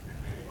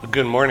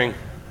Good morning.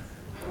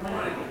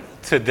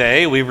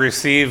 Today we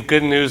receive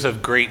good news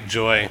of great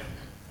joy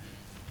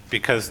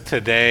because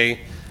today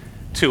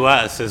to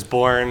us is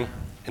born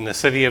in the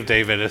city of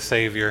David a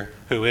Savior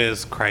who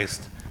is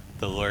Christ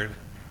the Lord.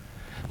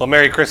 Well,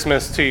 Merry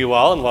Christmas to you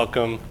all and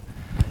welcome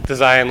to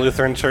Zion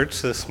Lutheran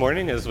Church this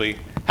morning as we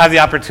have the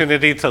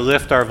opportunity to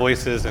lift our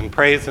voices in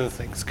praise and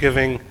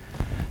thanksgiving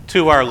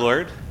to our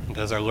Lord. And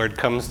as our Lord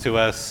comes to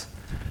us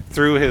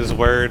through his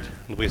word,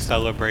 we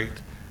celebrate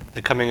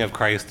the coming of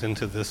Christ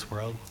into this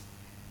world.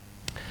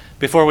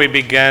 Before we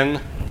begin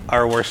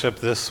our worship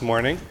this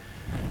morning,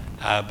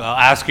 I'll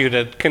ask you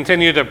to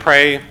continue to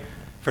pray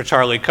for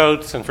Charlie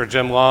Coates and for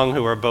Jim Long,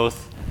 who are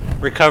both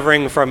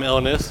recovering from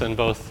illness and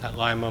both at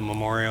Lima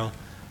Memorial.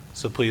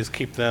 So please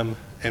keep them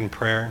in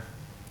prayer.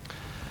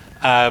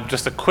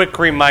 Just a quick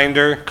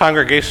reminder,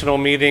 congregational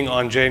meeting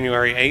on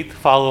January 8th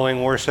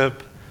following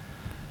worship.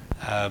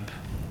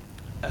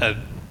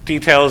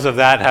 Details of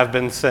that have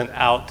been sent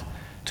out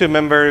to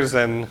members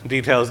and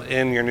details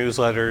in your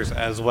newsletters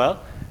as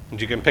well. And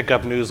you can pick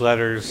up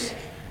newsletters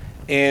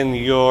in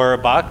your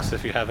box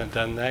if you haven't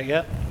done that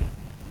yet.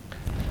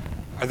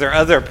 Are there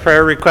other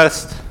prayer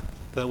requests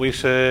that we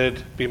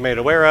should be made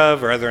aware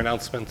of or other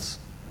announcements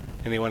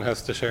anyone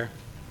has to share?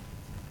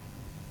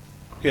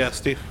 Yeah,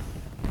 Steve.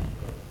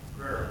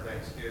 Prayer of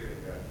Thanksgiving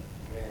that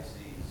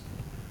Nancy's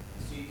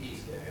CT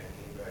scan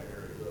came back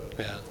very good.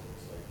 Yeah. So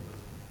it's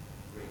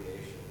like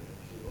radiation and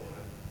she will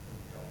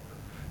help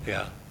her.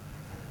 Yeah.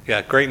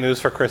 Yeah, great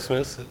news for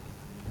Christmas. It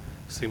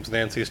seems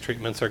Nancy's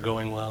treatments are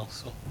going well.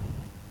 So,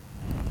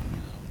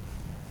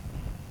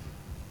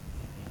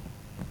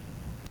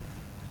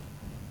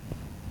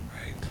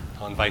 right.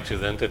 I'll invite you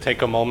then to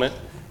take a moment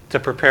to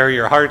prepare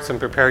your hearts and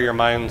prepare your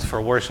minds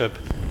for worship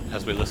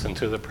as we listen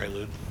to the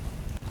prelude.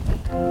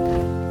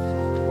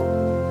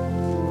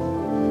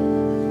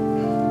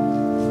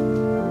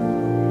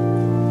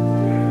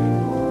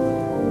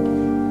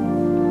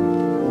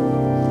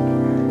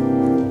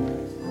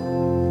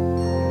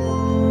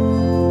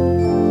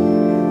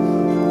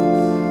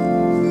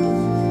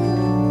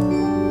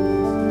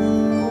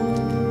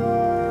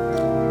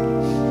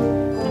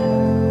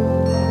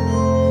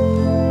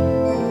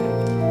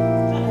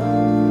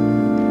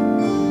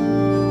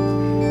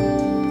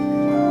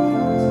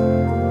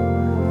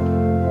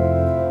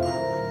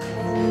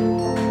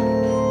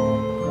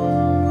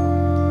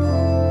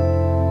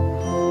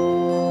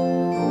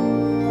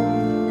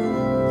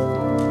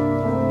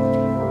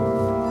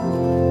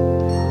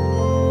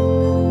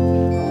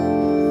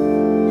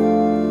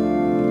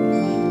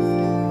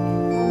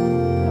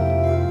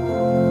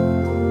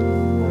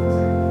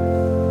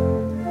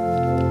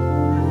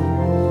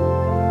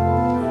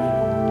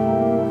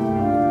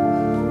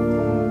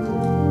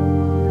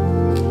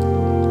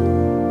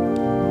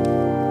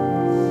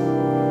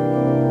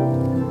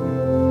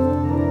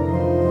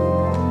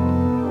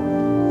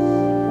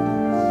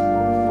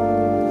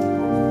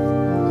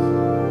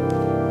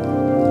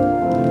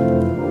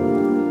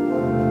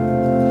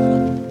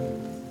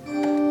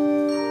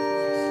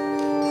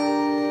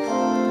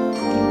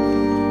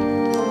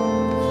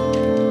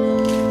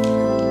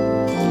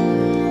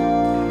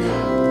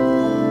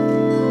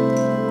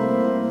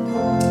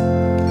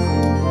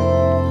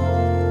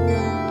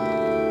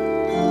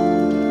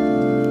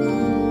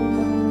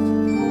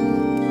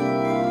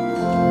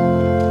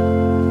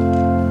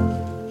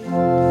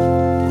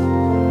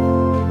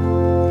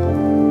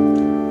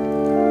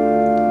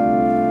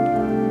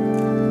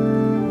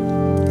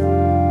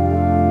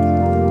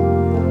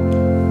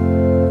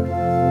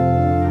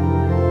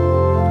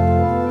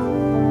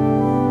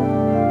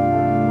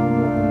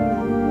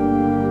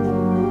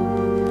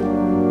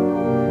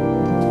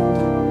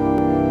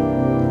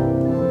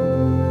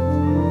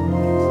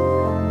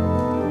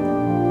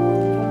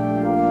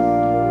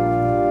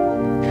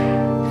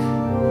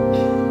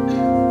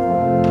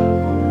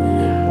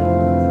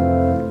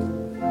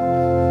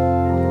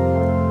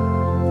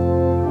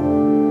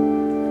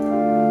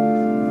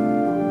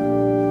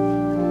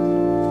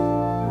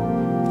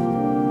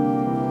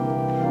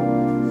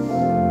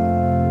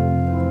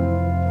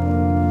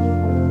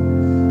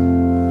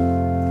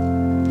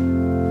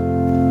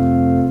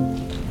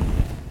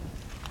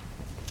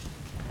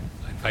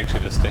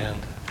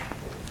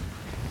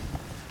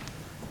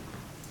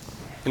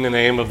 In the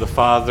name of the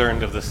Father,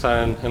 and of the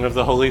Son, and of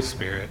the Holy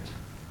Spirit.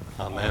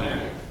 Amen.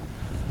 Amen.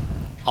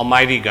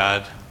 Almighty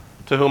God,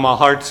 to whom all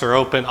hearts are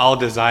open, all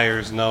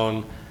desires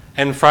known,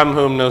 and from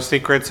whom no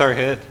secrets are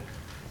hid,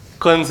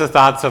 cleanse the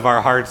thoughts of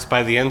our hearts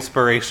by the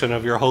inspiration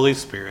of your Holy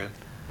Spirit,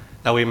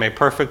 that we may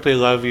perfectly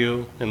love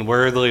you and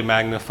worthily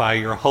magnify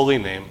your holy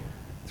name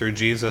through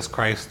Jesus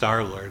Christ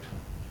our Lord.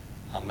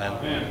 Amen.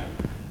 Amen.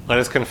 Let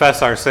us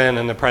confess our sin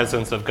in the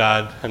presence of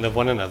God and of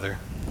one another.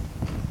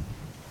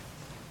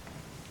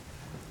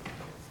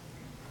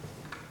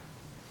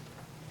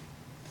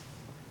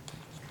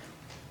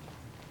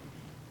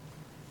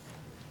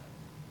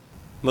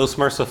 Most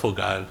merciful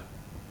God,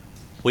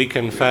 we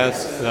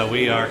confess that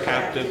we are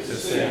captive to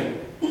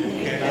sin and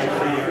cannot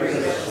free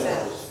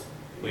ourselves.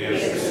 We have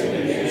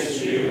sinned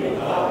against you in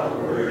thought,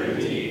 word, and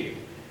deed,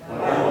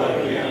 by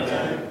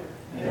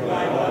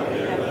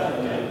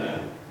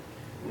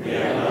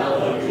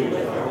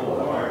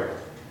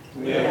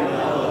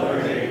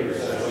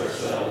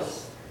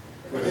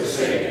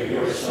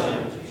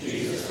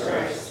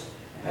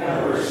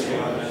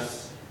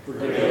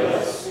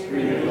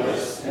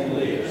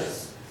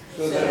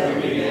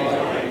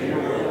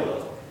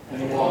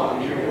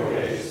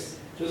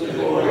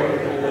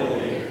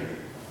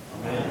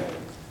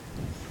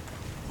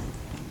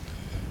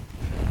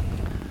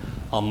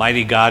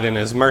Almighty God in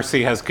his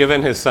mercy has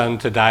given his Son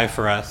to die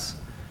for us,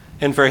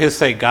 and for his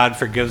sake God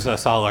forgives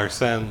us all our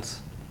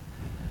sins.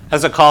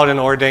 As a called and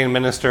ordained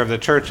minister of the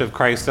Church of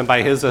Christ and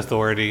by his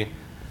authority,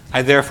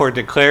 I therefore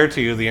declare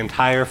to you the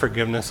entire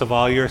forgiveness of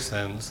all your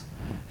sins,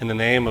 in the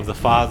name of the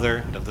Father,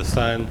 and of the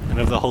Son, and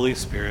of the Holy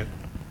Spirit.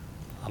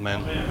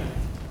 Amen. Amen.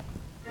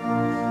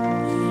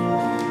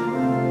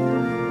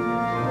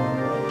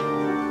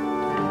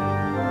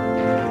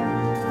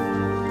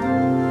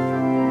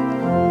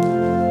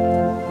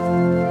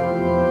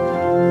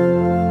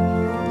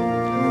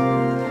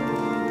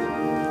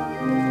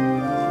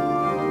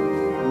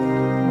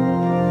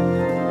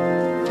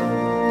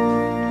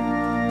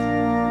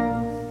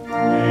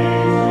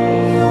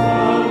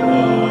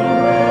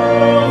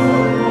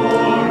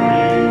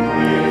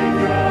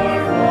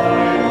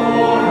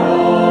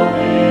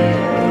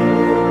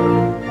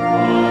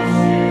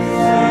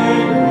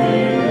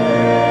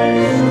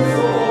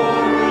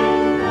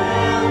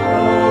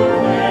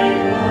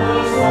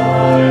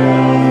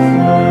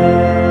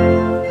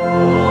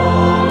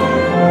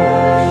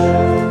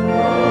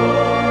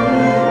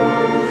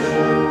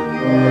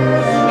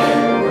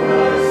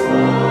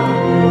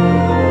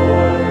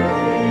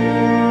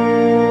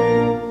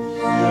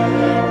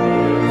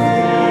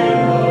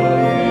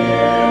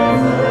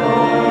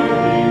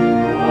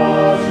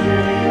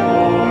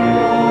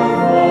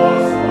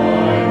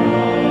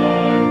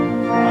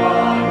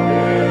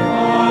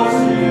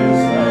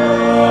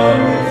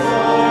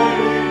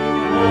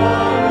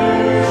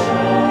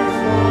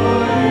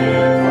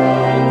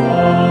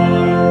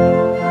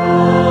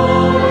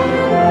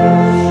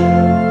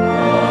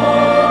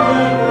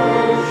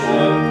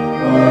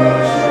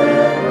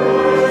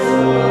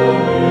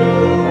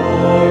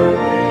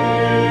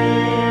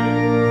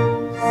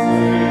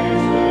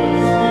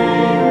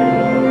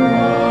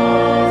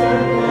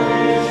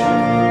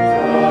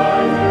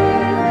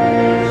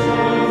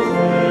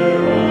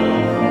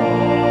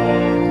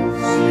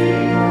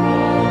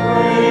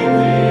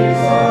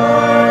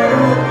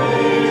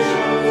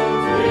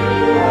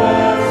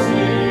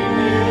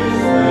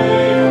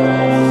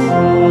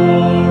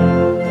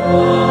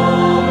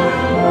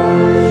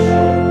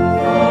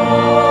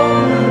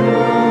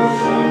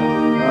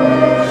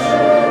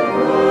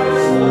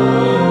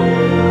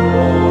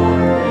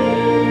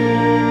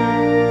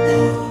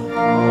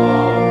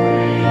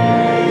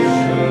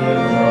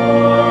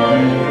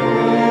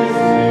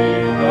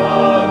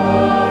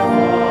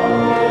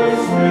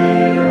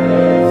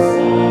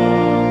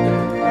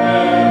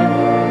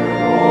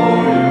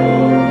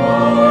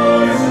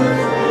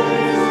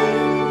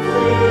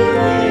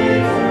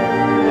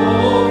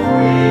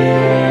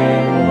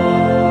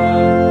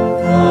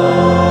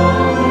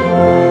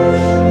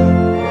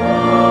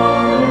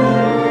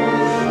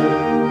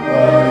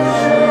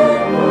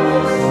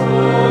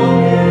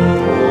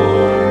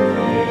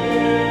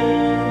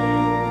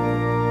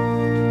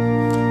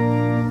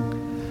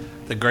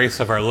 The grace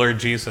of our Lord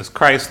Jesus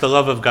Christ, the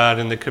love of God,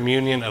 and the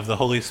communion of the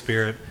Holy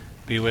Spirit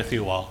be with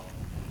you all.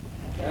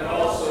 And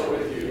also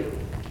with you.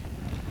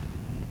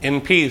 In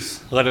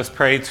peace, let us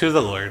pray to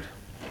the Lord.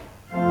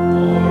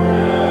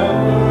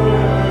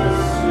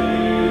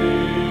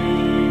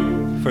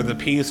 For the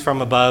peace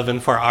from above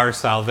and for our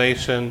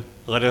salvation,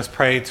 let us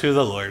pray to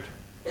the Lord.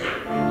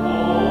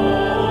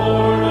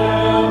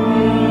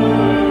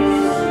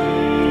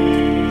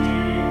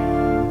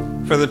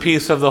 For the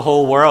peace of the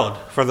whole world,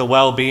 for the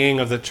well-being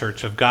of the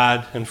Church of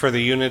God, and for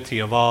the unity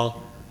of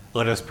all,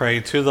 let us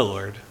pray to the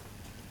Lord.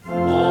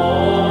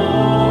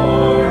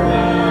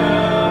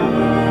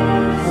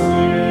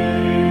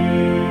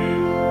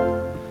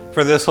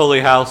 For this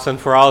holy house and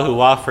for all who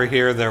offer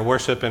here their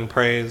worship and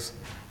praise,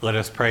 let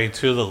us pray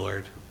to the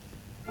Lord.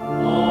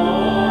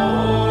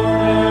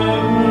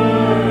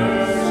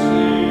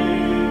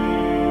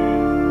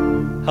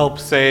 Help,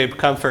 save,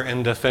 comfort,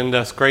 and defend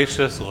us,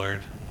 gracious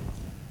Lord.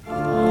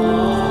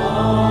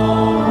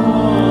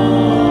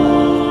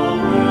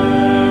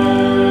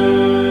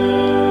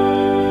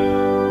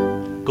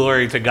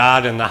 Glory to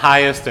God in the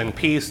highest, and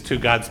peace to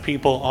God's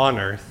people on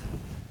earth.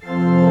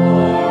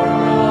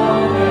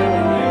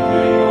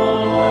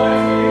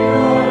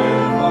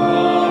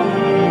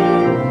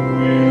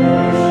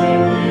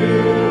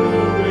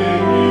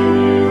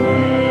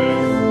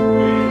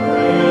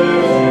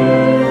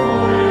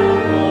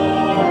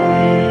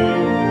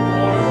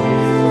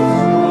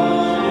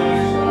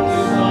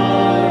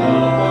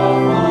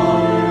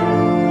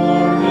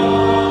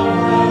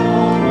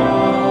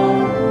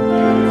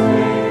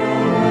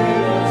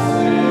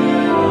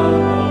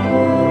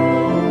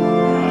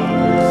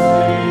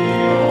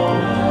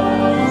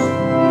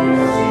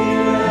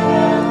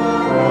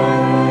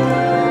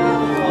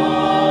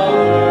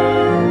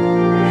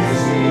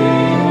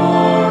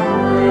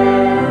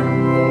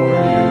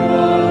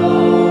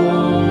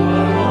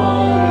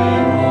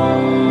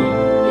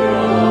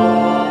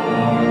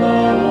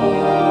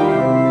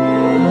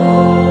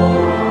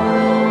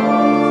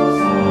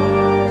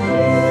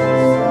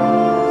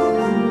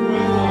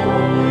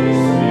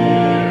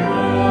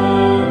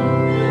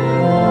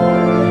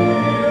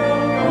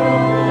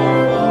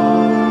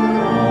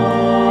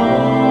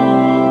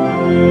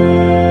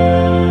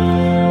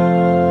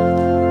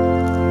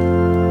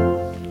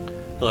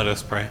 Let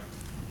us pray.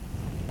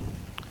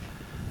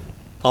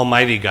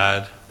 Almighty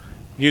God,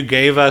 you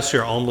gave us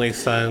your only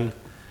Son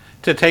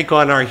to take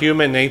on our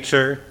human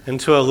nature and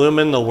to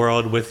illumine the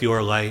world with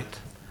your light.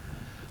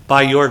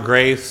 By your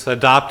grace,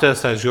 adopt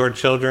us as your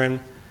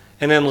children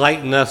and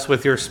enlighten us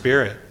with your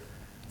Spirit.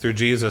 Through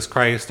Jesus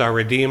Christ, our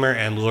Redeemer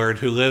and Lord,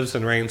 who lives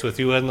and reigns with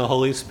you in the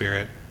Holy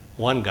Spirit,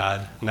 one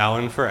God, now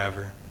and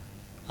forever.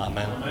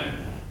 Amen.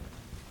 Amen.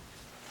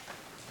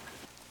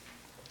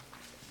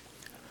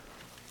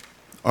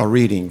 A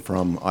reading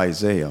from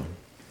Isaiah.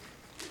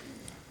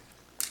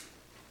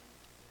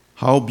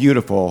 How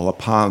beautiful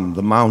upon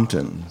the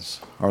mountains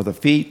are the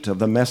feet of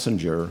the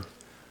messenger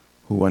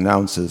who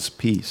announces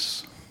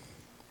peace,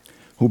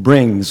 who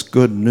brings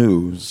good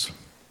news,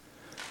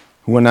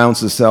 who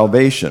announces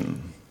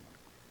salvation,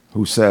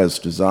 who says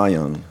to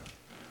Zion,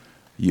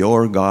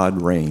 your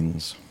God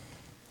reigns.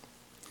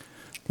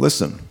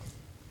 Listen,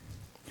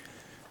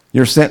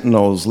 your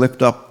sentinels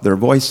lift up their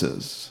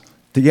voices.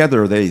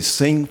 Together they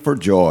sing for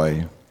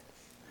joy,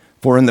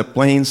 for in the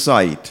plain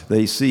sight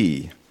they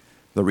see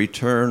the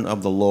return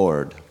of the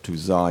Lord to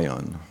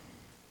Zion.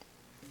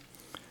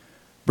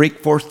 Break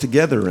forth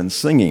together in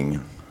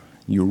singing,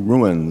 you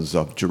ruins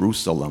of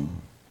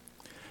Jerusalem,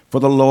 for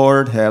the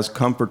Lord has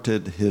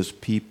comforted his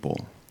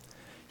people.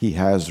 He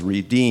has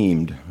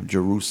redeemed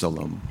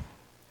Jerusalem.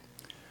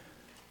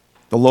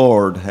 The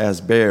Lord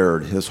has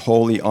bared his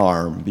holy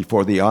arm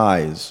before the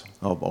eyes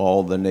of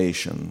all the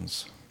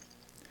nations,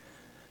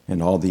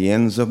 and all the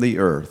ends of the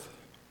earth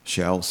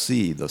shall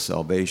see the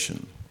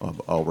salvation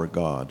of our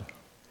God.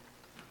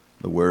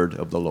 The word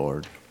of the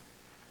Lord.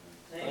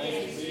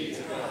 Thanks be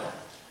to God.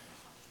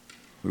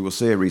 We will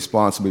say it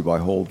responsibly by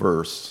whole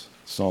verse,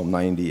 Psalm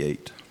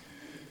 98.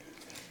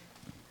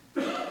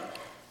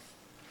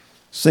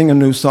 Sing a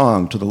new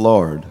song to the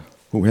Lord,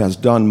 who has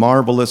done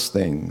marvelous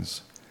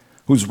things,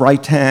 whose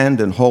right hand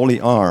and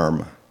holy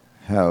arm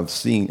have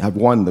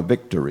won the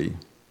victory.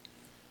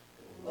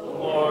 The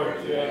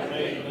Lord, you have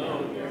made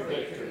known your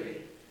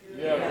victory.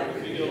 You have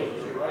revealed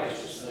your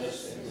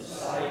righteousness in the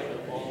sight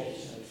of all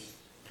nations.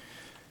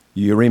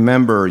 You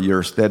remember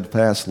your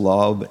steadfast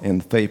love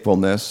and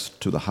faithfulness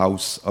to the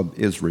house of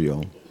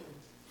Israel.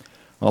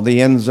 All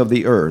the ends of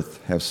the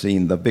earth have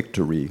seen the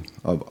victory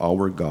of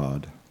our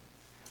God.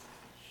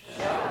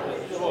 Shout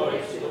with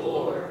joy to the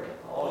Lord,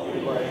 all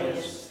you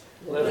lands.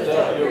 Lift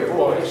up your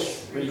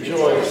voice,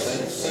 rejoice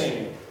and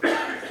sing.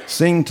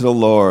 Sing to the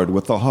Lord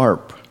with the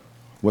harp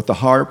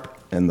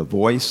and the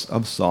voice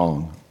of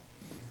song.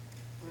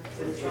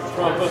 With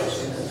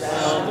trumpets and the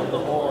sound of the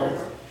horn,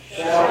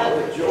 shout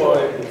with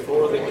joy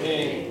before the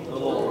King, the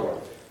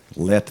Lord.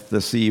 Let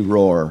the sea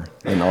roar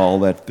and all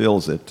that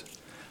fills it,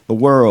 the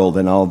world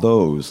and all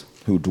those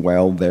who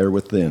dwell there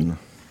within.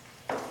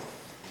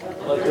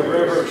 Let the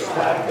rivers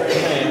clap their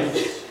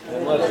hands,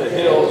 and let the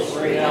hills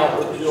ring out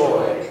with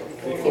joy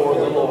before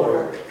the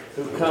Lord,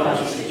 who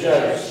comes to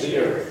judge the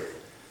earth.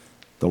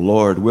 The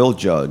Lord will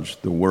judge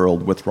the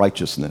world with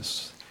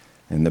righteousness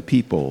and the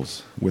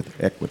peoples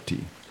with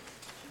equity.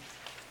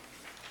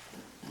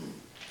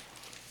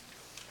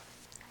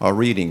 A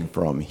reading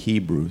from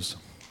Hebrews.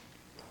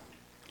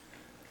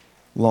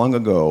 Long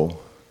ago,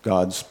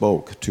 God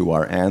spoke to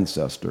our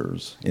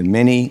ancestors in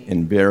many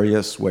and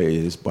various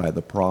ways by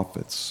the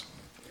prophets.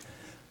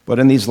 But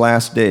in these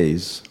last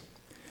days,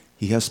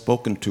 he has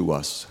spoken to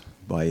us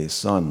by a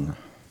Son,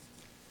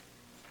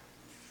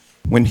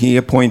 when he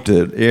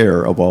appointed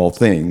heir of all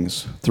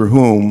things, through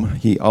whom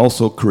he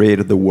also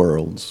created the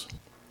worlds.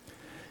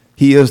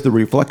 He is the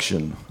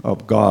reflection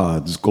of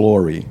God's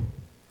glory,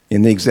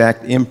 in the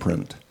exact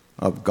imprint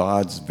of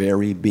God's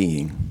very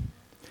being.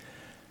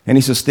 And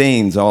he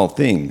sustains all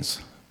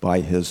things by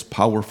his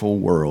powerful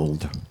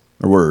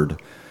word.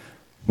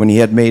 When he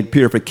had made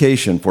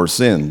purification for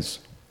sins,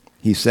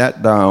 he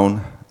sat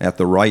down at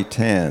the right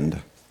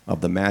hand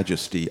of the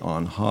Majesty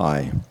on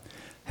high,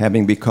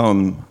 having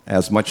become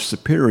as much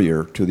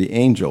superior to the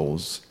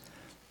angels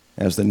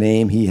as the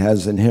name he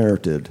has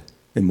inherited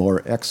is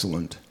more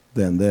excellent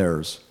than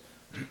theirs.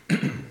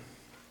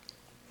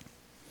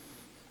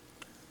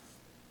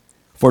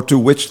 For to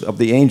which of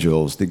the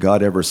angels did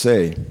God ever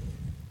say,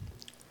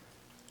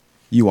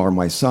 "You are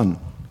my son,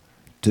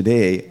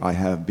 today I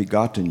have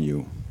begotten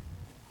you"?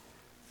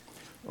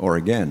 Or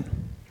again,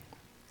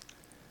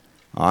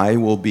 "I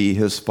will be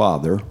his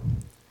father,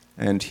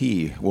 and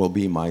he will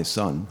be my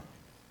son"?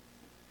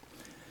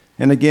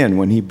 And again,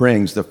 when he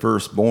brings the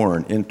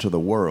firstborn into the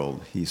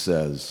world, he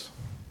says,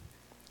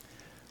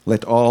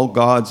 "Let all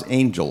God's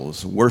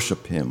angels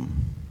worship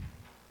him."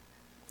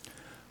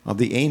 Of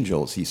the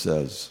angels, he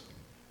says,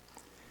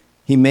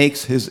 "He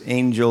makes his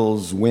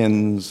angels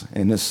winds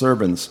and his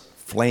servants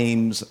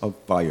flames of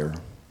fire."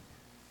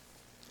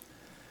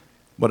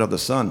 But of the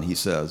Son, he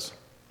says,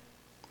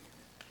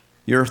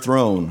 "Your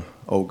throne,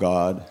 O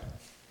God,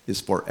 is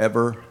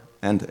forever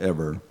and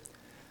ever,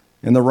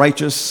 and the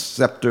righteous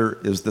scepter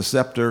is the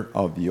scepter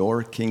of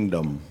your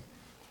kingdom.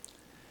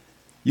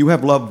 You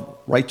have loved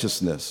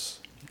righteousness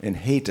and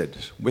hated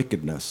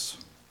wickedness.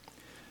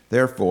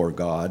 Therefore,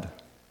 God,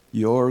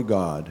 your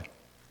God,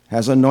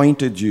 has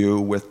anointed you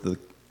with the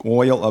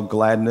oil of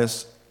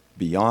gladness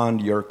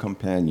beyond your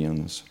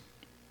companions.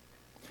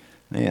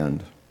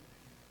 And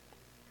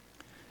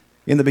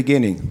in the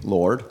beginning,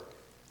 Lord,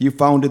 you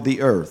founded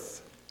the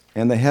earth,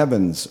 and the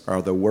heavens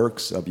are the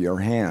works of your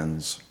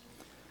hands.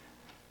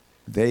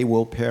 They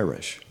will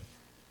perish,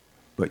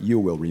 but you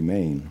will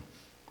remain.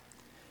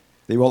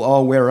 They will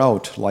all wear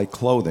out like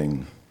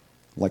clothing.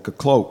 Like a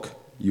cloak,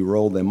 you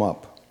roll them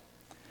up.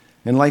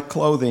 And like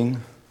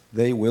clothing,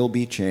 they will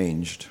be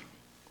changed.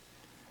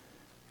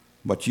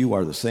 But you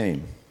are the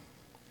same,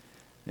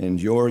 and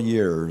your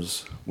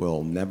years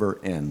will never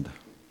end.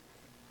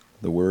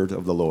 The word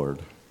of the Lord.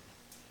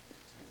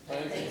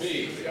 Thanks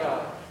be to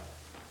God.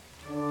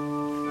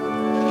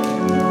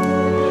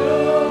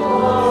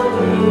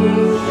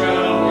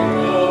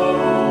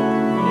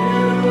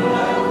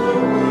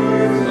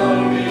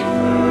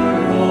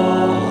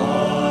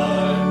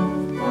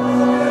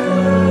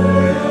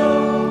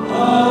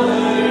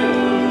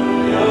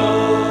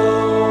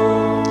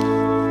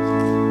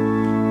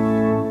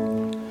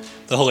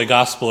 The Holy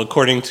Gospel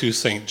according to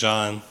St.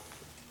 John.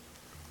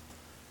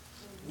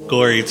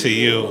 Glory to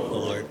you, O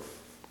Lord.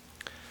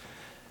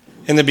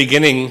 In the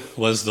beginning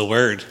was the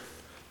Word,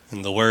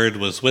 and the Word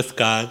was with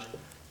God,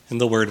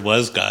 and the Word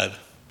was God.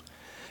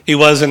 He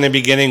was in the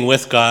beginning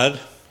with God.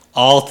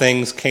 All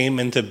things came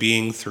into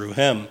being through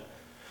him,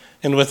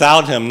 and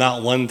without him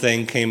not one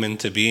thing came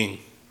into being.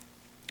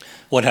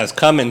 What has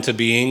come into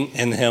being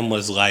in him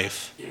was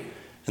life,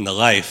 and the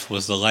life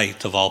was the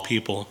light of all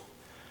people.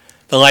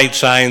 The light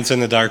shines in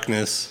the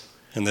darkness,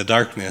 and the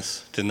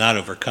darkness did not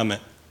overcome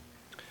it.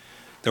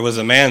 There was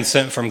a man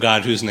sent from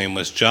God whose name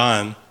was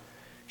John.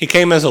 He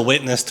came as a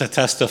witness to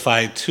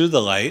testify to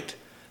the light,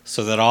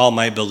 so that all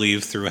might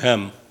believe through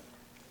him.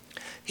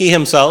 He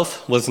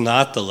himself was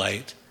not the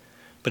light,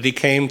 but he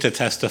came to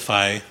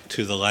testify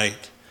to the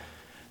light.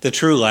 The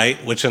true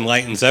light, which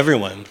enlightens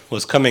everyone,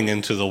 was coming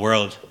into the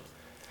world.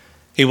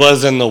 He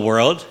was in the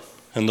world,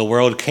 and the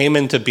world came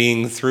into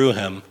being through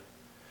him,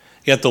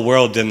 yet the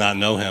world did not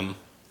know him.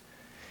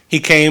 He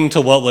came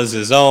to what was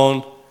his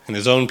own, and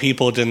his own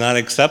people did not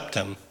accept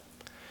him.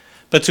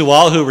 But to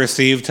all who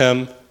received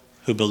him,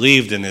 who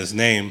believed in his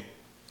name,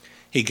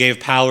 he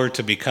gave power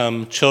to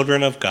become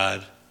children of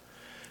God,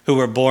 who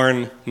were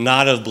born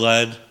not of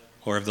blood,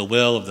 or of the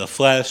will of the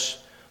flesh,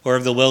 or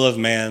of the will of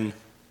man,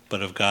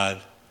 but of God.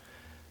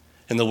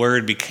 And the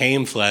Word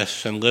became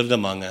flesh and lived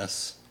among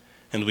us,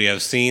 and we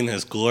have seen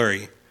his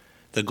glory,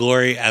 the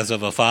glory as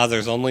of a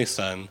Father's only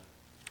Son,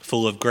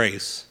 full of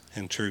grace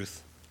and truth.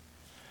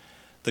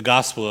 The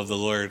Gospel of the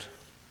Lord.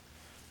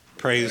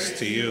 Praise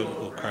to you,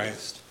 O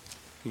Christ.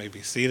 You may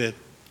be seated.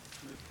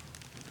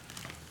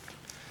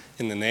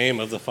 In the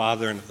name of the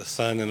Father, and of the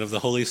Son, and of the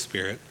Holy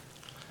Spirit.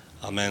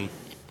 Amen.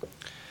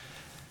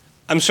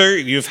 I'm sure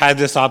you've had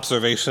this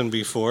observation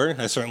before.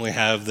 I certainly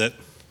have, that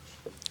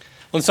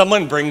when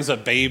someone brings a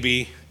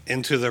baby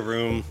into the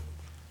room,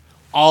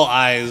 all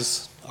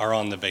eyes are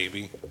on the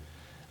baby.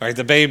 Right?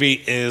 The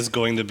baby is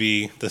going to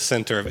be the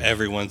center of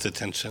everyone's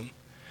attention.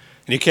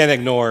 And you can't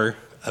ignore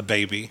a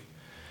baby.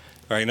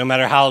 Right? No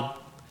matter how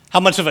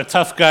much of a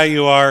tough guy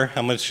you are,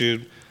 how much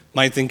you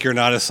might think you're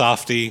not a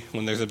softie,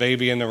 when there's a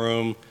baby in the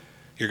room,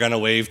 you're going to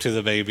wave to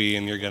the baby,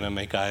 and you're going to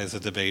make eyes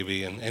at the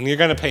baby, and you're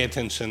going to pay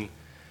attention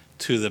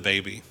to the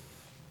baby.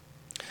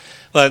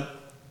 But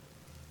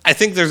I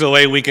think there's a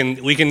way we can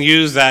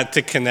use that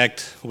to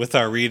connect with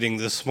our reading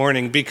this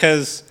morning,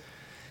 because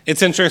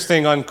it's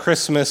interesting. On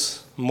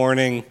Christmas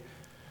morning,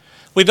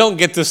 we don't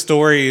get the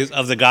stories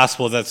of the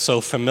gospel that's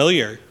so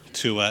familiar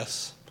to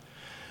us.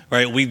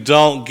 Right? We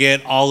don't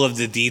get all of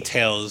the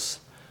details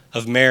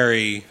of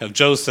Mary, of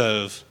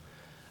Joseph,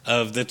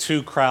 of the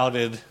two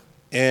crowded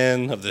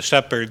inn, of the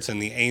shepherds and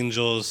the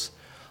angels.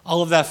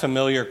 All of that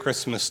familiar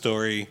Christmas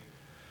story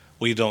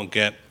we don't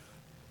get.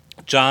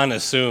 John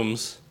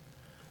assumes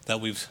that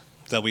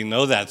we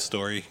know that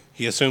story.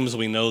 He assumes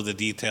we know the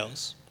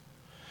details.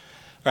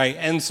 Right?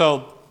 And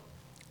so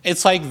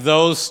it's like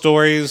those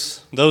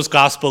stories, those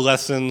gospel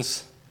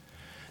lessons,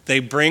 they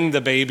bring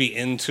the baby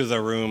into the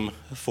room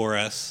for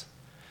us.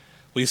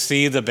 We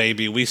see the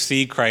baby, we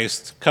see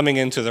Christ coming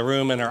into the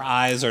room, and our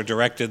eyes are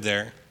directed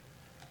there.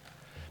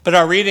 But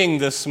our reading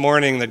this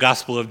morning, the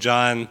Gospel of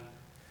John,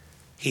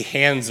 he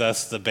hands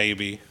us the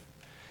baby.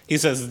 He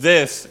says,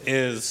 this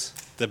is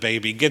the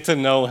baby. Get to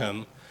know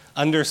him.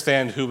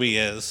 Understand who he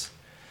is.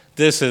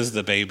 This is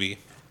the baby.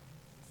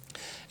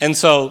 And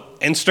so,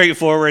 in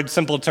straightforward,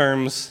 simple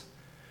terms,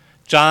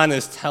 John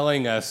is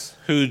telling us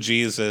who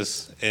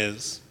Jesus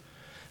is.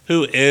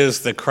 Who is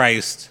the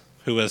Christ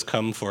who has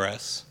come for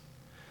us.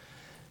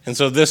 And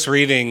so this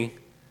reading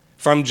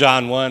from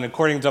John 1,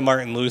 according to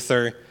Martin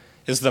Luther,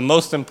 is the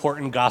most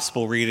important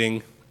gospel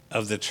reading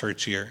of the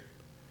church year,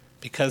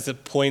 because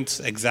it points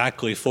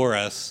exactly for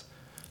us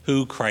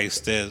who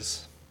Christ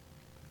is.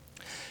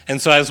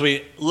 And so as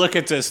we look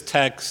at this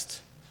text,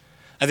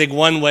 I think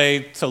one way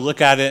to look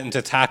at it and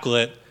to tackle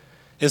it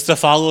is to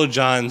follow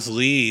John's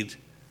lead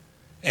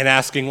in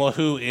asking, well,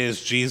 who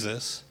is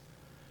Jesus?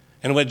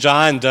 And what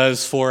John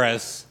does for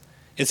us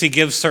is he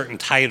gives certain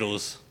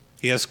titles.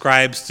 He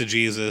ascribes to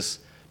Jesus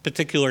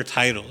particular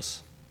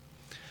titles.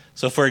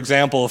 So, for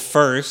example,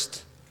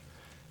 first,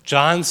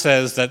 John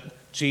says that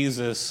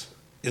Jesus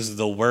is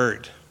the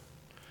Word.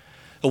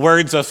 The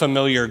word's a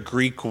familiar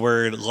Greek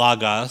word,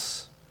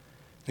 logos.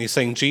 And he's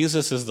saying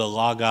Jesus is the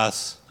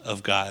logos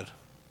of God.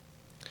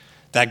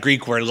 That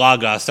Greek word,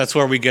 logos, that's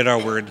where we get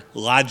our word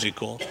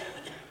logical.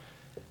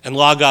 And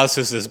logos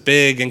is this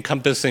big,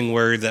 encompassing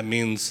word that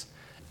means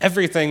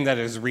everything that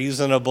is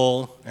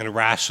reasonable and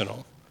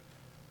rational.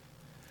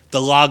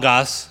 The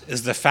logos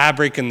is the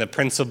fabric and the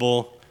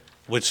principle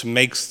which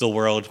makes the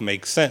world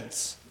make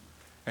sense.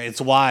 It's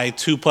why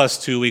 2 +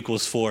 2 =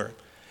 4.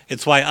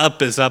 It's why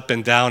up is up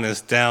and down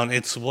is down.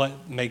 It's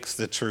what makes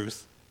the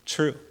truth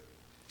true.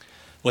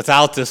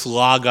 Without this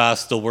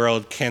logos, the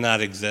world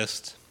cannot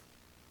exist.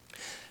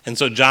 And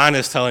so John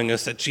is telling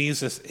us that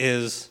Jesus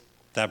is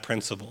that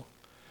principle.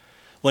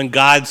 When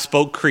God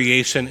spoke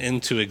creation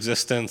into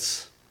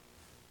existence,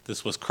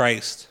 this was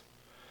Christ.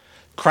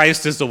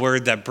 Christ is the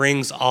word that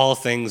brings all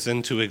things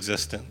into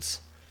existence.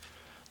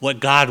 What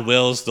God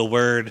wills, the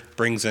word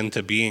brings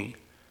into being.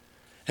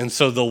 And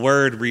so the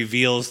word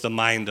reveals the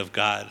mind of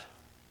God.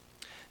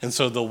 And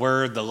so the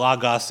word, the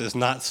logos, is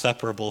not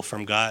separable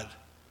from God.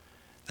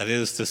 That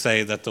is to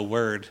say that the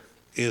word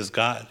is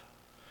God.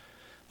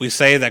 We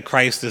say that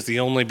Christ is the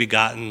only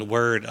begotten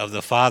word of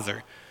the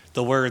Father,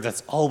 the word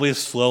that's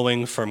always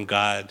flowing from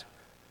God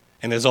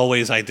and is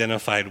always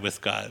identified with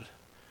God.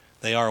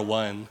 They are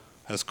one.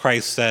 As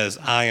Christ says,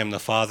 I am the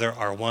Father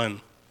are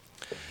one.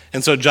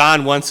 And so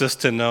John wants us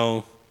to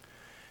know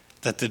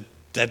that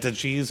the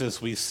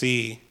Jesus we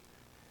see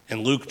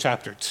in Luke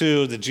chapter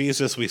 2, the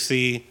Jesus we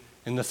see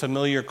in the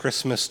familiar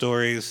Christmas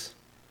stories,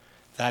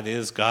 that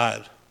is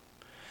God.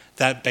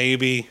 That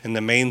baby in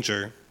the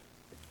manger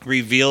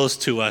reveals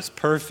to us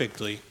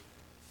perfectly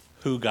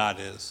who God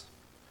is.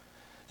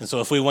 And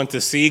so if we want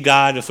to see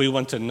God, if we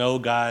want to know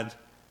God,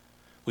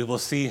 we will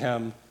see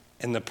him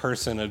in the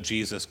person of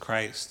Jesus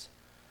Christ.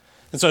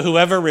 And so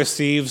whoever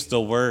receives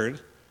the word,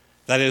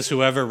 that is,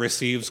 whoever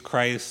receives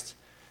Christ,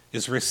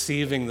 is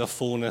receiving the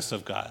fullness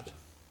of God.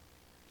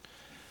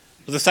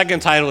 The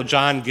second title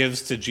John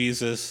gives to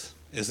Jesus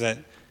is that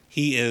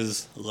he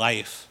is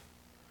life.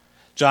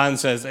 John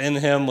says, in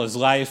him was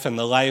life, and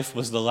the life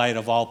was the light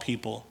of all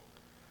people.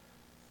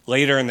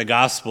 Later in the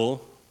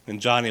gospel, in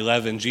John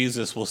 11,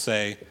 Jesus will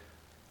say,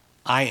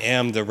 I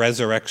am the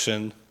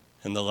resurrection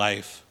and the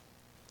life.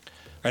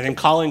 Right? In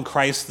calling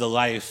Christ the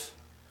life,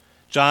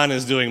 John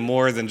is doing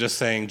more than just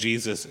saying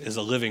Jesus is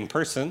a living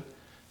person.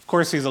 Of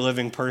course, he's a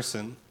living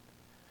person.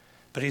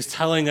 But he's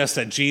telling us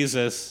that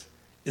Jesus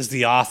is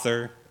the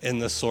author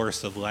and the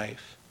source of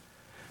life.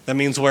 That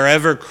means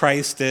wherever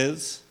Christ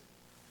is,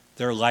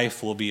 their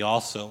life will be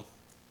also.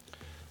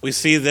 We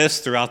see this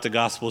throughout the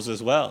Gospels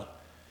as well.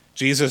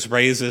 Jesus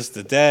raises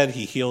the dead,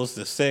 he heals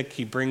the sick,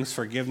 he brings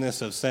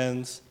forgiveness of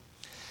sins.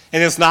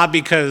 And it's not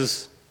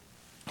because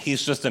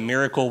he's just a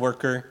miracle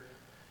worker.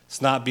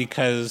 It's not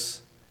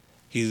because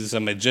he's a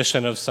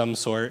magician of some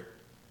sort.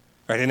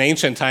 Right? In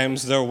ancient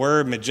times, there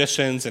were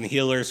magicians and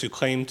healers who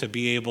claimed to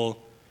be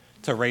able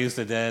to raise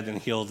the dead and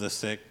heal the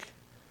sick.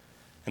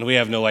 And we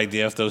have no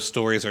idea if those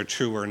stories are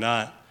true or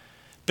not.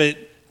 But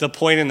the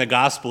point in the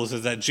Gospels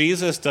is that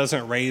Jesus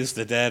doesn't raise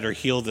the dead or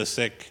heal the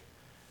sick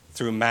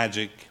through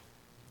magic.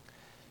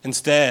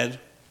 Instead,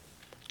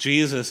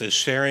 Jesus is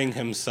sharing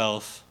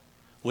himself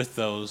with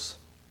those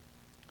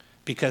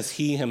because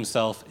he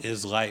himself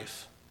is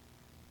life.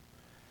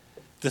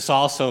 This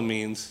also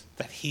means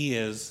that he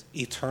is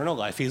eternal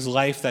life. He's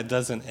life that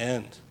doesn't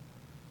end.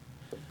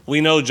 We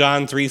know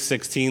John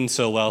 3:16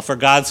 so well. For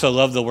God so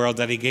loved the world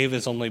that he gave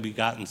his only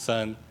begotten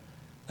Son,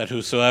 that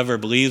whosoever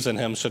believes in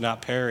him should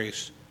not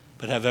perish,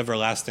 but have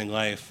everlasting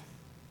life.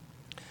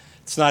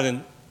 It's not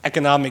an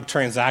economic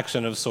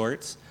transaction of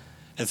sorts.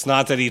 It's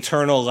not that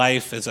eternal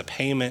life is a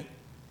payment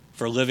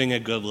for living a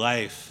good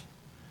life.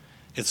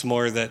 It's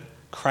more that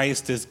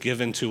Christ is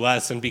given to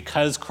us, and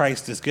because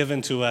Christ is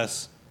given to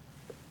us,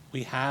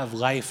 we have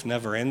life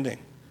never ending.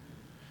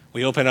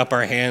 We open up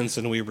our hands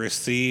and we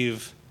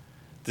receive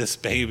this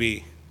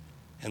baby,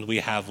 and we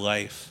have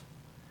life.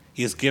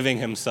 He is giving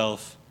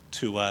himself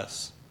to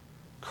us.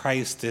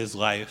 Christ is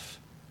life.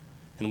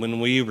 And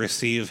when we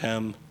receive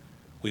him,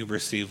 we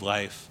receive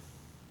life.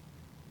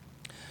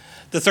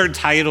 The third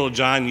title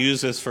John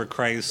uses for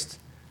Christ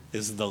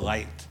is the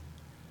light.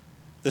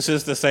 This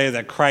is to say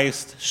that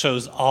Christ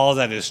shows all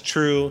that is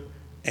true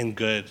and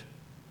good.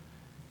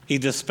 He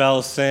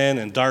dispels sin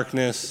and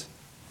darkness.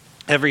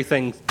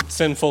 Everything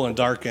sinful and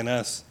dark in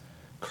us,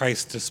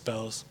 Christ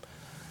dispels.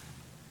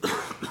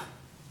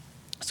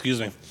 Excuse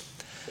me.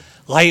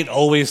 Light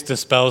always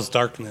dispels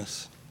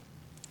darkness,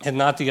 and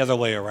not the other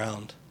way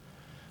around.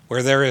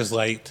 Where there is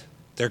light,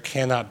 there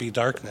cannot be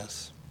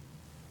darkness.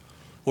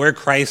 Where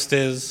Christ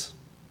is,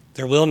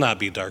 there will not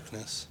be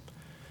darkness.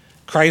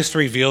 Christ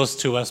reveals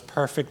to us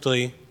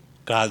perfectly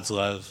God's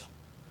love,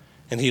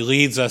 and he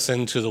leads us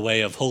into the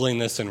way of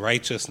holiness and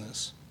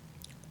righteousness.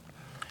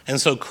 And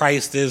so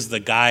Christ is the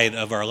guide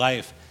of our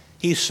life.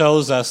 He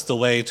shows us the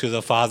way to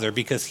the Father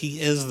because he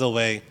is the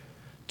way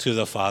to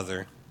the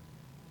Father.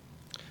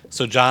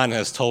 So John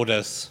has told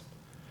us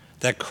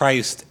that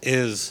Christ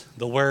is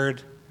the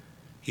Word,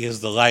 he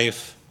is the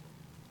life,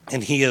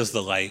 and he is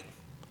the light.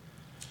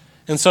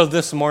 And so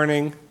this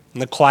morning, in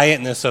the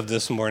quietness of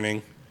this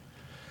morning,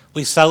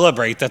 we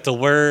celebrate that the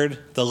Word,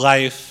 the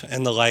life,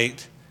 and the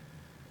light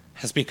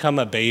has become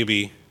a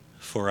baby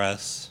for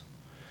us,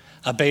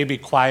 a baby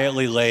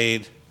quietly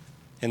laid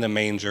in a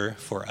manger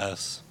for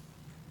us.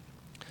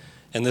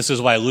 And this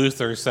is why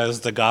Luther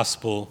says the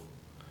gospel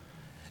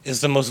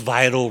is the most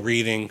vital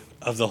reading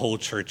of the whole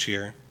church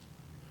year,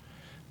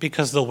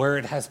 because the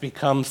Word has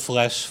become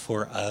flesh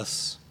for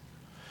us.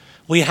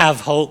 We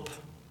have hope.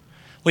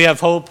 We have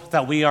hope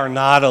that we are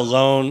not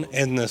alone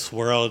in this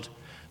world.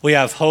 We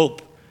have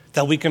hope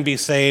that we can be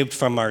saved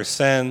from our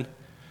sin.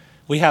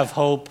 We have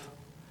hope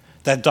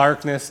that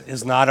darkness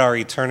is not our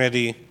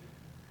eternity.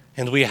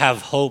 And we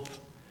have hope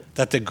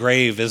that the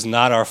grave is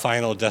not our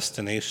final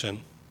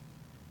destination.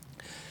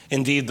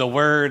 Indeed, the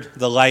Word,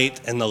 the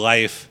light, and the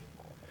life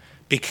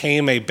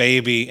became a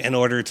baby in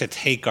order to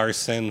take our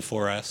sin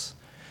for us,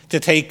 to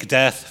take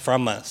death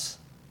from us,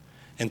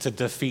 and to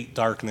defeat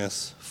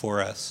darkness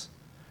for us.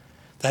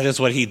 That is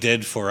what he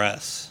did for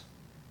us.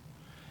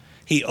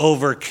 He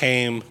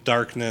overcame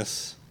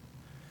darkness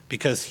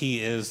because he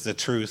is the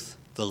truth,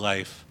 the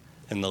life,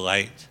 and the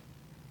light.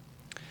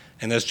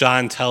 And as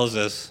John tells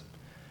us,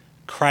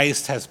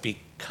 Christ has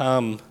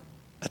become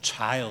a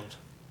child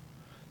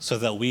so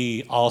that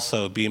we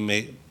also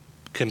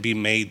can be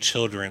made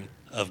children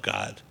of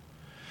God.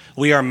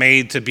 We are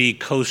made to be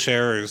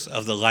co-sharers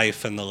of the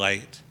life and the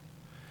light.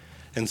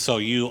 And so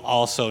you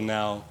also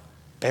now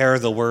bear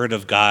the Word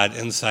of God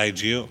inside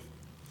you.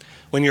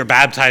 When you're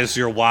baptized,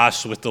 you're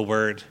washed with the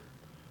Word.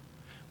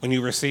 When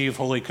you receive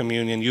Holy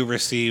Communion, you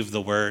receive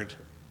the Word.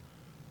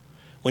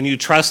 When you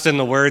trust in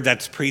the Word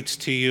that's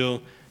preached to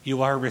you,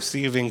 you are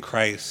receiving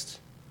Christ.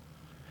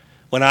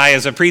 When I,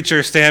 as a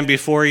preacher, stand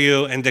before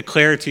you and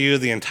declare to you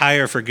the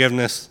entire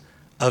forgiveness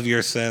of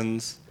your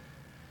sins,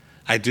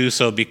 I do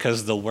so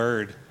because the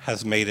Word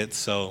has made it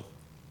so.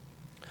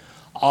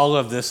 All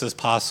of this is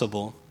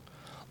possible.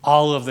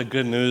 All of the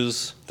good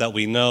news that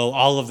we know,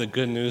 all of the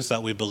good news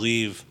that we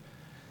believe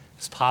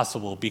is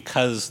possible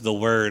because the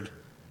Word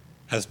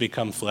has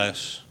become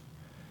flesh,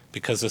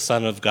 because the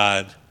Son of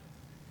God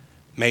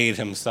made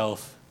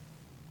himself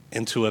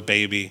into a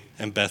baby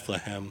in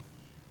Bethlehem.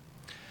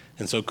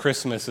 And so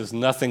Christmas is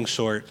nothing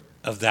short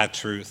of that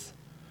truth.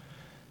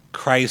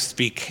 Christ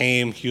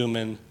became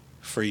human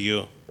for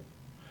you.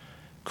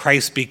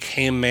 Christ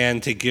became man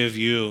to give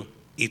you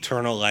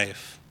eternal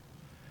life.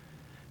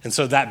 And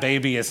so that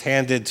baby is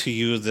handed to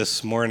you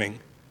this morning,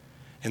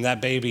 and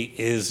that baby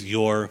is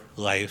your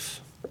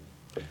life.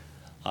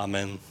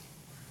 Amen.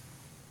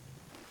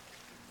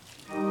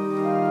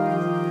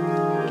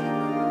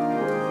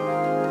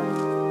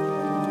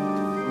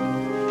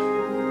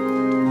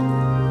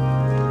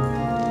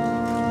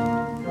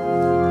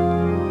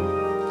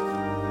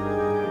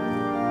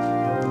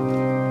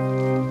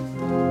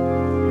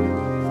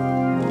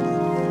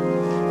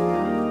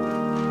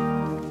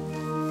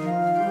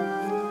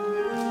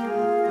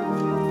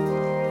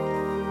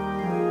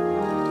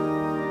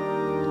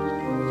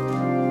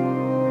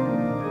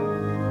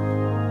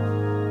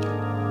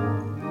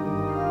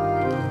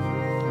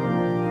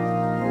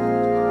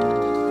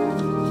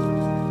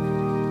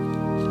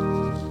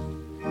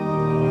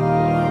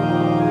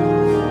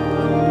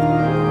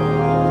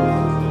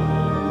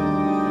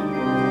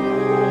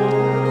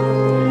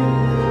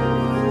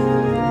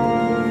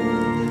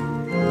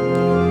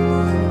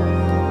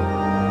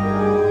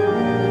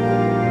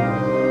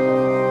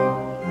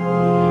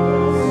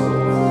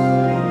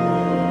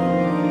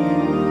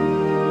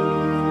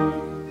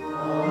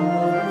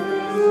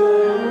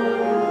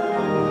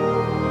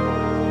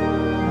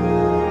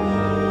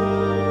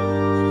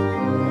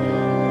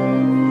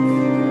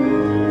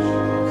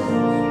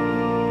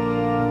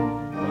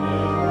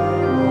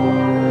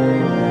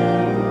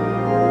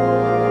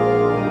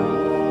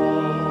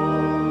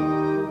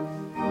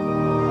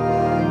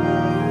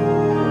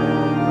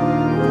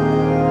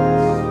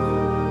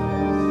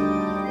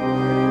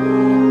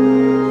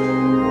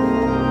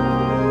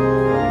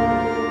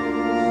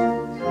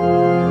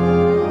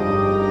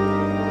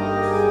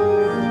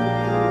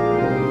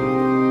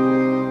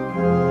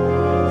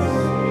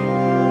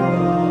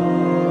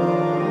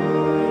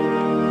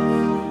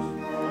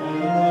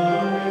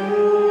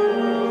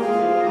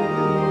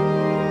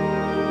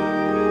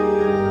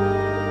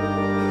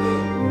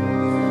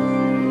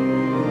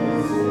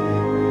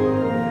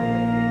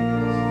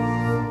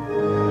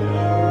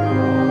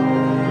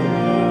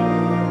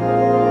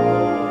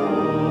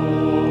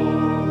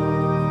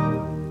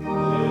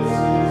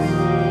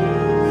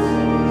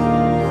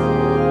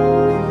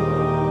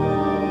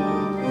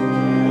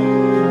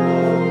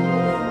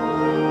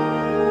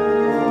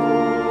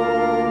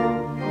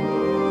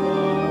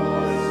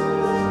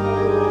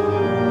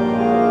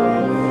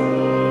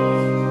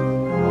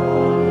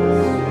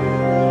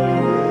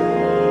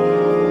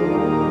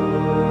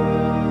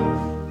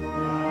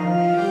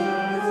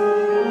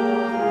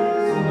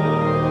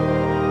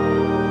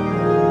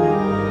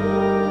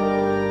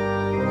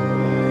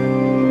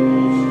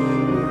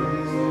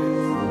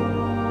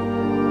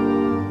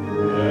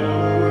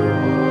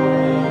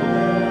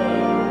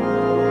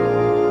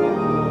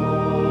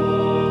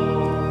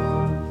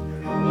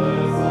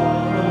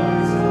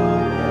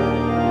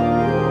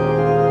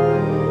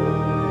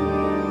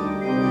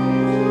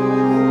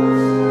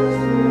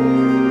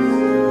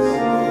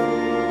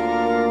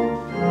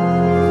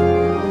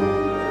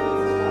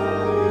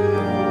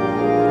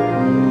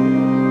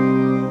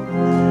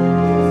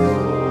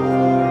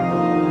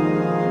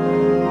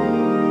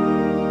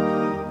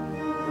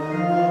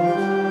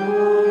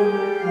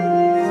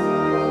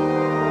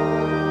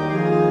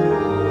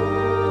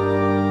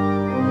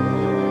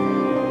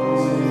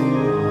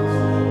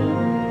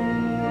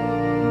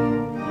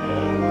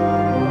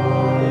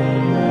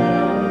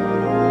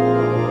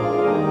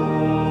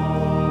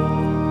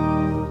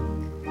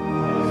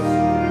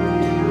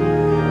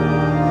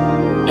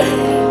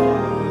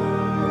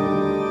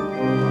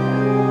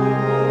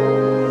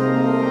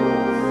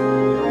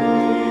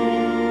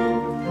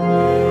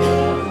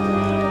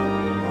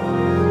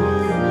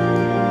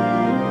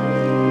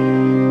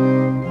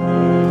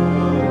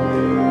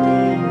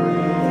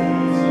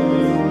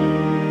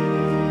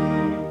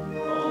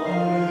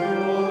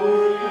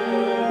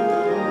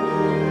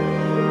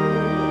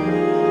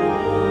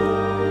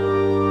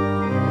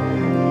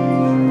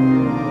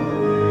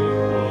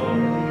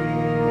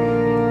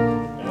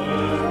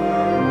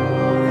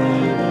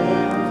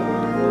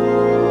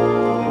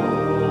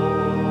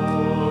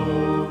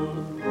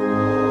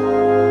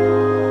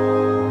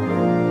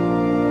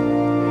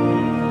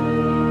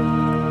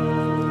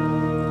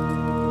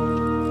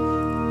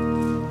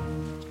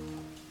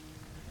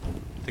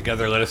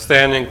 Together, let us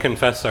stand and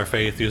confess our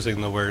faith using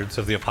the words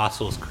of the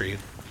Apostles' Creed.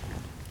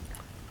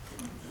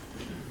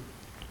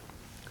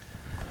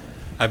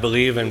 I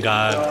believe in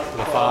God,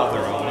 the Father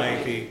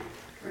Almighty,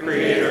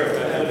 creator of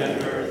heaven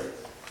and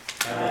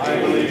earth.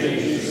 I believe in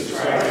Jesus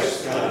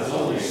Christ, God's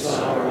only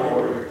Son, our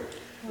Lord,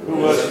 who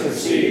was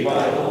conceived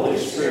by the Holy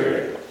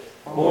Spirit,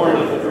 born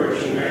of the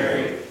Virgin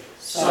Mary,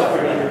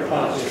 suffered under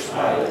Pontius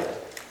Pilate,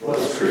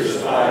 was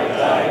crucified,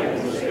 died,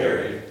 and was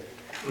buried.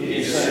 He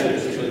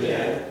descended to the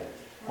dead.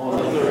 On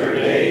the third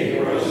day he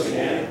rose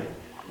again.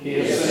 He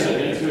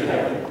ascended into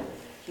heaven.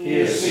 He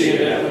is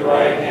seated at the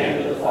right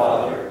hand of the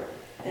Father,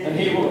 and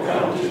he will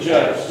come to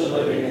judge the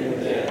living and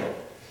the dead.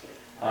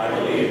 I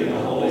believe in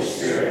the Holy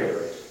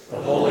Spirit,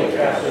 the Holy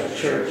Catholic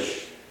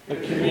Church, the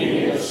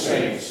communion of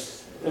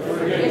saints, the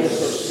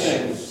forgiveness of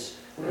sins,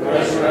 the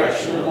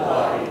resurrection of the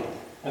body,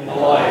 and the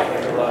life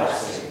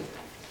everlasting.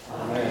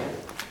 Amen.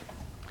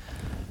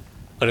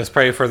 Let us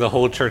pray for the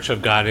whole Church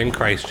of God in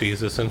Christ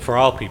Jesus and for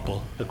all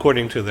people,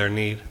 according to their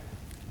need.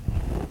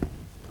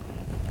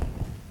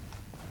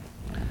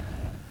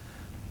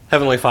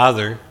 Heavenly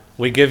Father,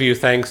 we give you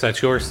thanks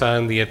that your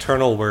Son, the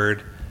eternal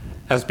Word,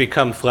 has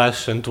become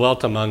flesh and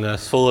dwelt among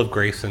us, full of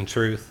grace and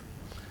truth.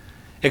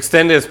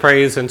 Extend his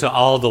praise into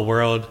all the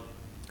world,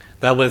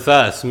 that with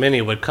us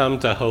many would come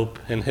to hope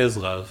in his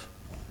love.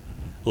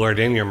 Lord,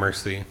 in your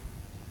mercy.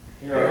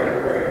 Hear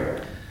our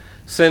prayer.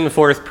 Send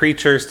forth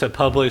preachers to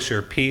publish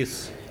your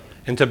peace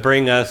and to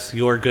bring us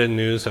your good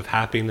news of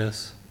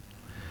happiness.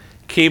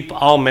 Keep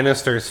all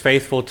ministers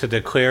faithful to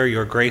declare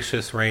your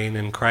gracious reign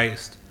in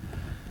Christ.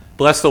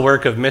 Bless the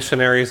work of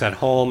missionaries at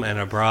home and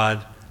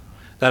abroad,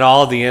 that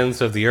all the ends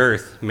of the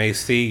earth may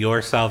see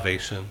your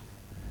salvation.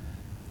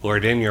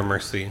 Lord, in your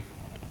mercy.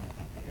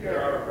 Hear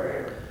our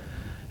prayer.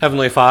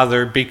 Heavenly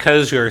Father,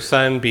 because your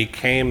Son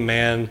became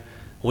man,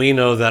 we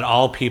know that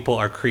all people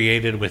are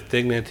created with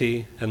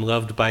dignity and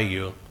loved by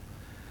you.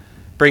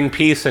 Bring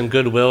peace and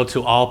goodwill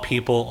to all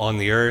people on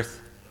the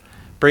earth.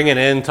 Bring an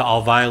end to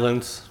all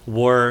violence,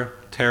 war,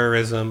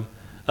 terrorism,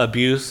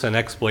 abuse, and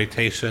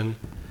exploitation,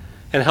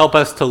 and help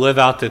us to live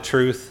out the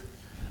truth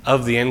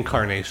of the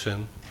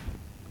Incarnation.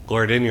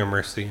 Lord, in your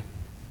mercy.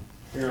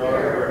 Hear our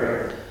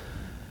prayer.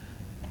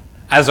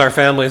 As our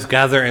families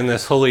gather in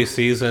this holy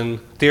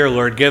season, dear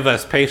Lord, give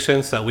us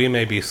patience that we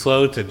may be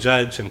slow to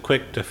judge and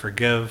quick to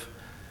forgive.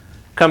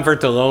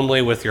 Comfort the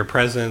lonely with your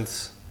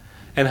presence,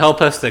 and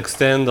help us to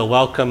extend the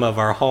welcome of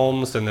our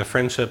homes and the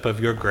friendship of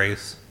your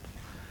grace.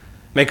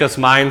 Make us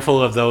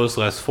mindful of those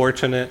less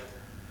fortunate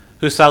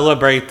who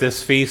celebrate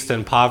this feast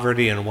in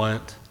poverty and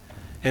want,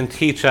 and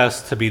teach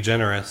us to be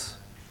generous.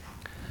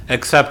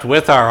 Accept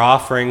with our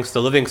offerings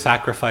the living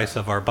sacrifice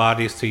of our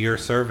bodies to your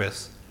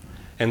service,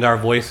 and our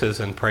voices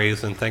in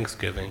praise and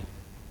thanksgiving.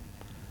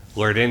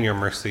 Lord, in your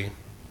mercy.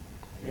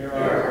 Hear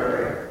our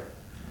prayer.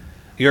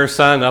 Your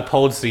Son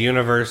upholds the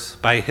universe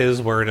by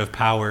his word of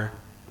power.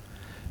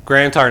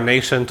 Grant our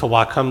nation to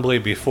walk humbly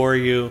before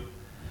you.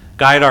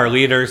 Guide our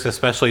leaders,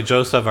 especially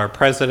Joseph, our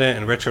president,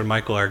 and Richard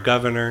Michael, our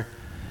governor,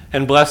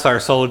 and bless our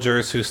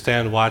soldiers who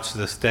stand watch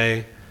this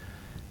day.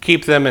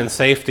 Keep them in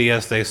safety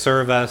as they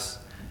serve us,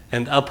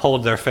 and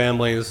uphold their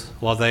families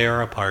while they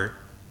are apart.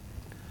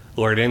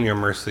 Lord, in your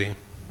mercy.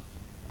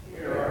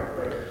 Hear our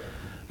prayer.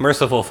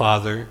 Merciful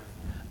Father,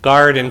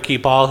 guard and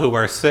keep all who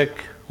are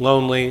sick,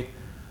 lonely,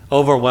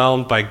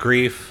 overwhelmed by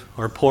grief,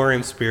 or poor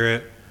in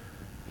spirit.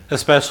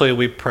 Especially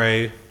we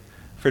pray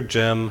for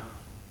Jim,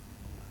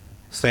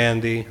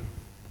 Sandy,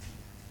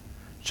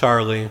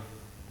 Charlie,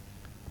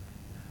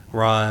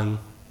 Ron,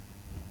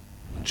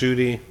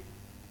 Judy,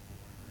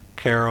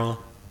 Carol,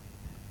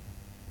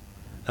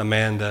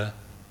 Amanda,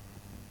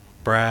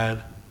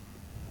 Brad,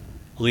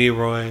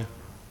 Leroy,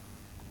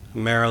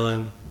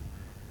 Marilyn,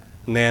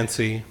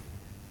 Nancy,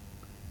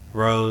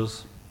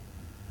 Rose,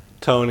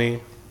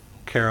 Tony,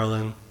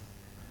 Carolyn,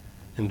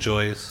 and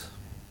Joyce,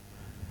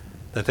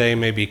 that they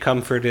may be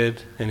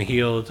comforted and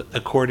healed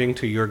according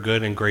to your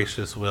good and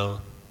gracious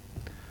will.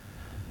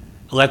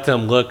 Let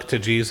them look to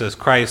Jesus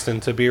Christ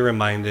and to be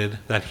reminded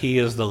that he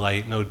is the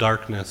light no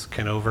darkness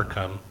can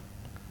overcome.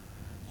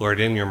 Lord,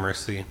 in your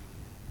mercy.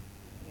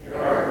 Hear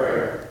our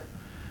prayer.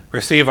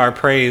 Receive our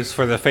praise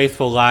for the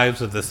faithful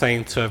lives of the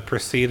saints who have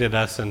preceded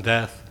us in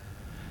death.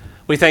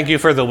 We thank you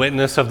for the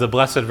witness of the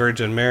Blessed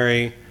Virgin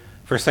Mary,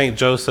 for Saint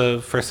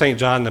Joseph, for Saint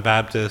John the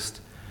Baptist,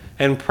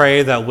 and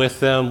pray that with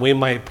them we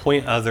might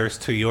point others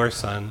to your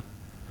Son.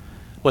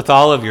 With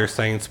all of your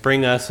saints,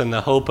 bring us in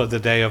the hope of the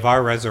day of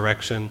our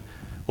resurrection,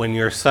 when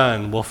your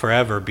Son will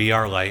forever be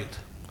our light.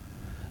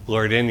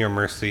 Lord, in your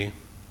mercy.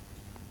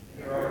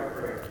 Hear our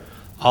prayer.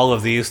 All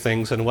of these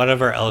things and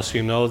whatever else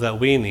you know that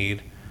we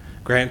need,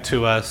 grant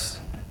to us,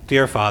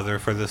 dear Father,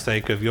 for the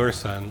sake of your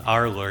Son,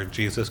 our Lord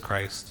Jesus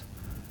Christ.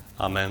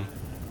 Amen.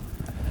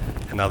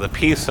 And now the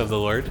peace of the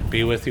Lord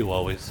be with you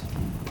always.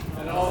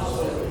 And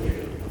also with you.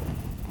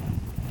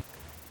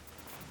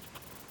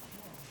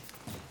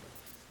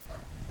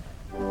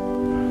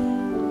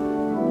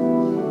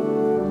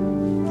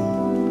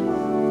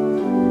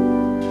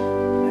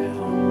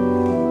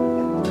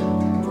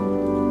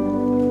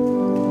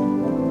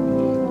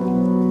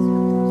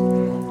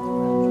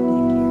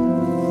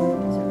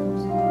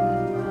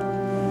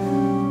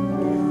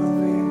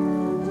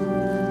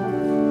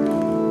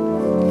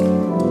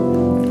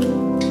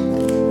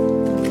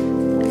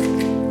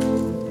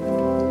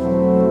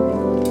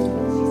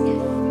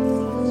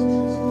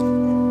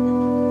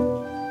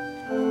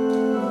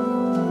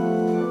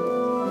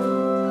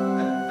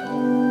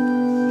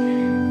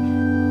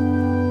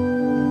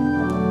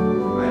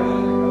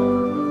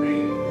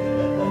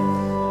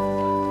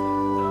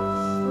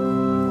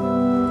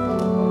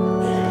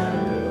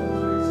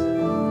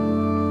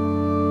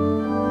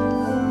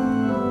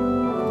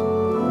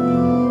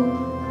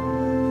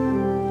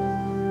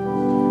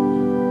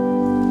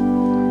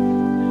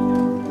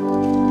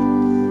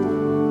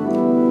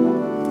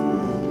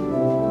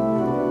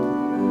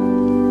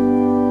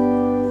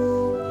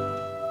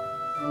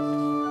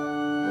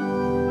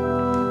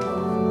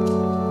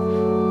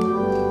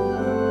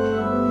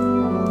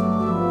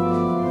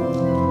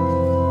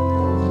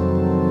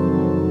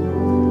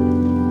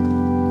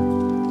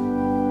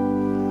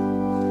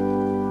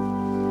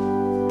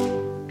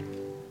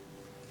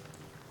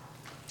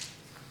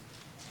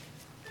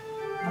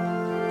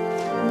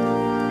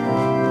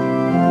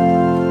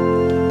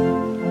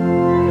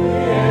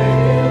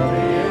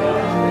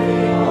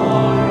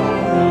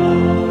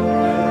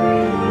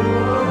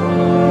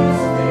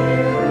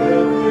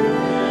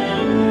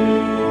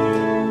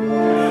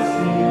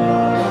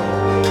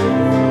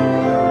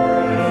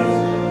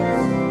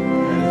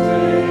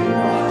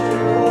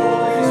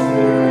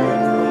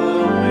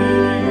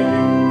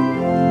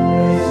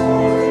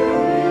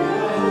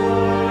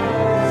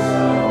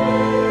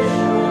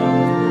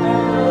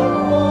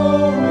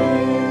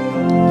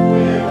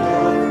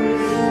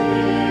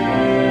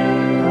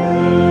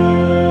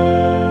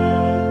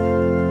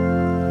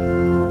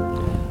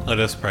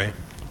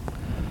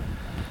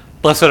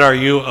 Blessed are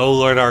you, O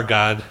Lord our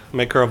God,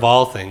 maker of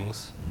all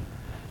things.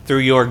 Through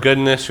your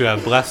goodness you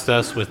have blessed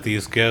us with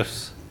these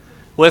gifts.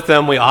 With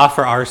them we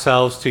offer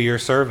ourselves to your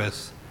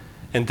service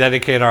and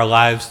dedicate our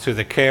lives to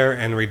the care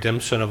and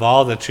redemption of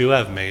all that you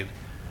have made,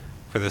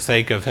 for the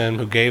sake of him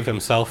who gave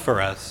himself for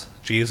us,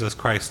 Jesus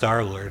Christ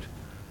our Lord.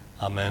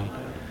 Amen.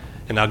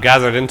 And now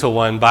gathered into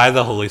one by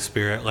the Holy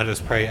Spirit, let us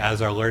pray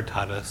as our Lord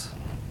taught us.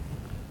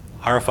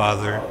 Our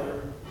Father,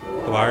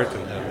 who art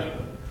in heaven,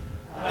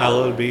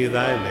 hallowed be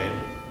thy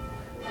name.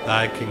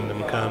 Thy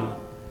kingdom come,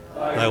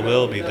 thy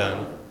will be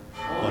done,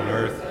 on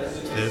earth as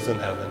it is in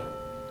heaven.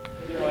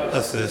 Give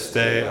us this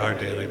day our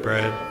daily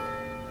bread,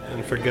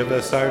 and forgive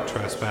us our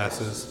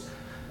trespasses,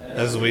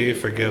 as we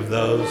forgive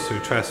those who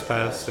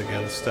trespass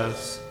against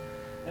us.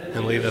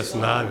 And lead us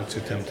not into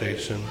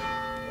temptation,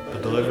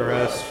 but deliver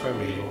us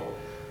from evil.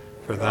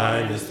 For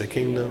thine is the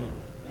kingdom,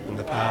 and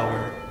the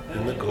power,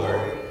 and the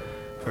glory,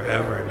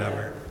 forever and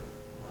ever.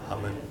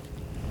 Amen.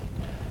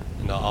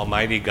 And the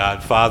Almighty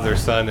God, Father,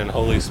 Son, and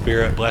Holy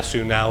Spirit, bless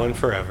you now and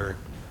forever.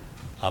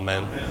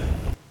 Amen.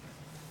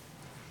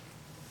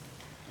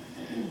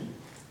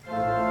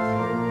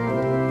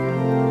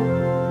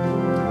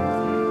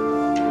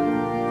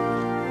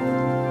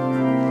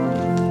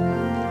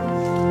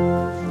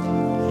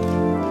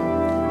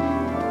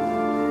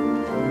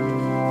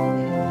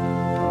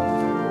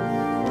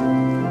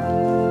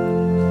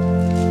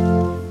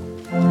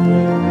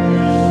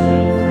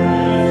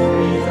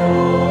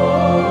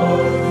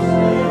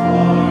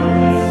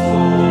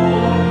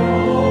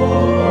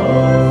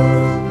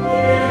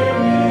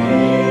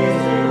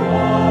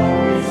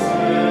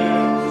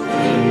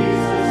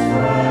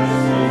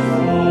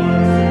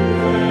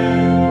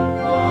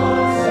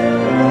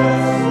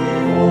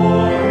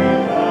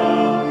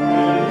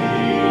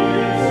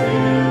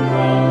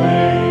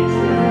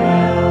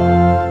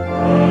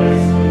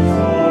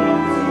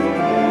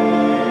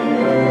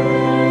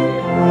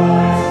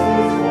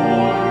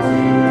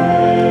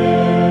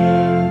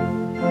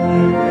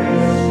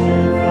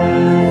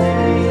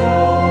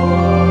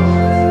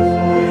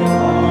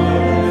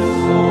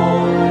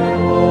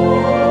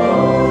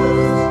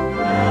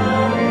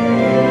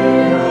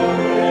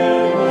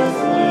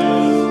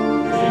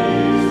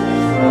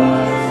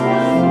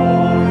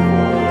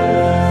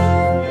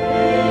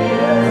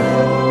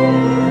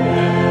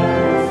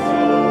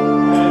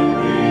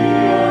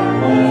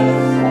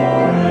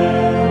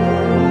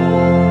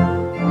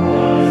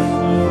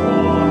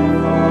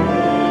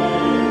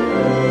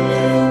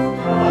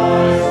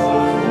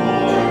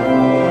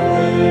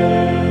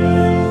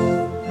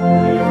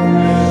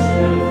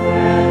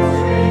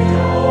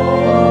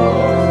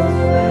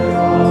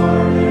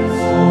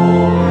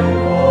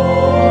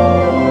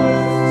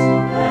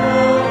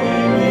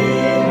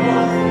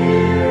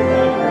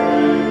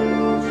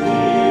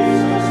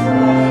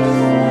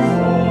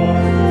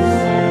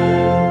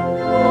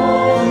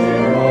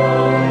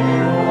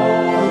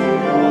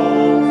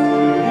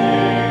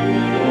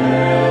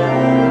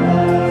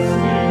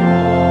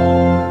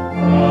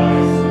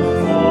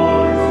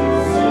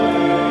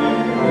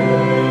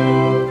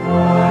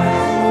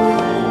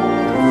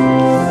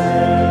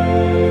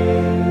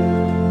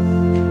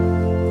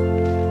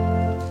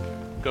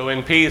 Go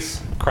in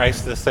peace.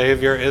 Christ the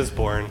Savior is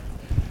born.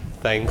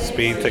 Thanks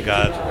be to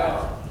God.